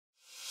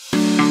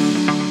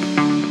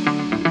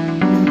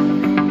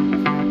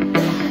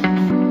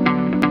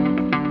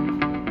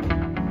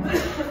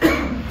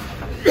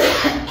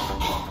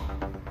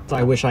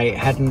I wish I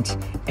hadn't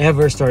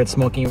ever started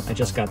smoking. I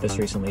just got this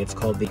recently. It's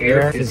called the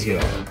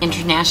AirPhysio.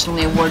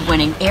 Internationally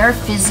award-winning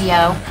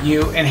AirPhysio.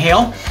 You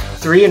inhale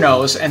through your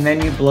nose and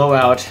then you blow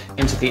out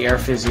into the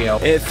AirPhysio.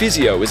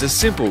 AirPhysio is a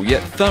simple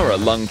yet thorough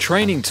lung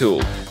training tool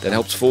that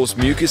helps force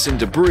mucus and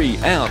debris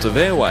out of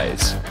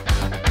airways.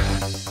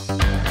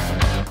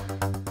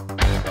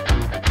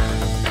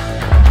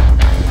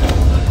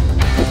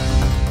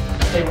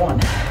 Day one.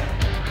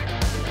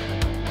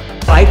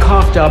 I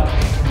coughed up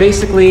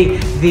basically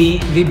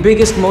the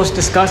biggest, most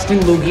disgusting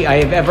loogie I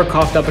have ever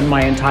coughed up in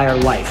my entire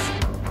life.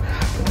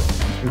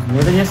 It was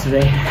more than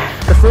yesterday.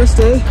 The first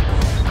day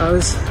I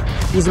was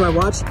using my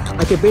watch,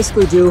 I could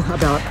basically do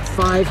about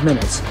 5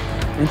 minutes.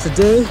 And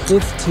today,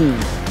 15.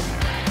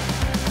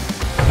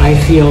 I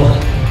feel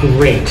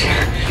great.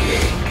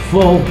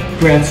 Full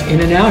breaths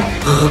in and out.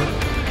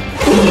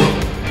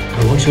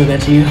 I won't show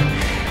that to you.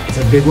 It's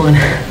a big one.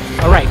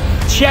 All right,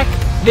 check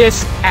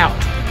this out.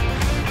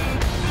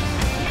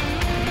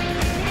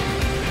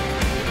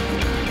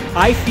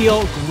 I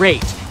feel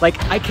great.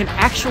 Like I can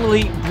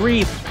actually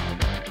breathe.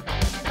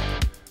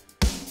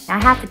 I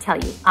have to tell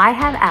you, I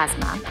have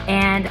asthma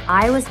and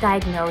I was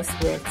diagnosed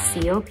with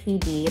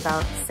COPD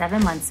about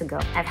 7 months ago.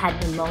 I've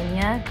had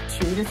pneumonia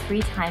 2 to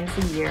 3 times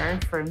a year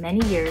for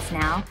many years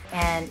now,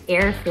 and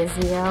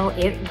AirPhysio,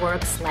 it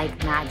works like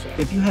magic.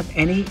 If you have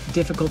any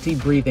difficulty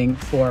breathing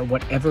for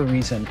whatever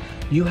reason,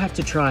 you have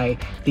to try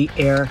the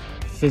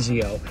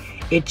AirPhysio.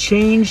 It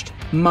changed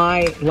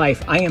my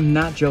life. I am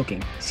not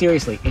joking.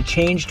 Seriously, it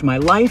changed my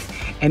life,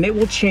 and it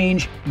will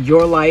change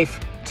your life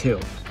too.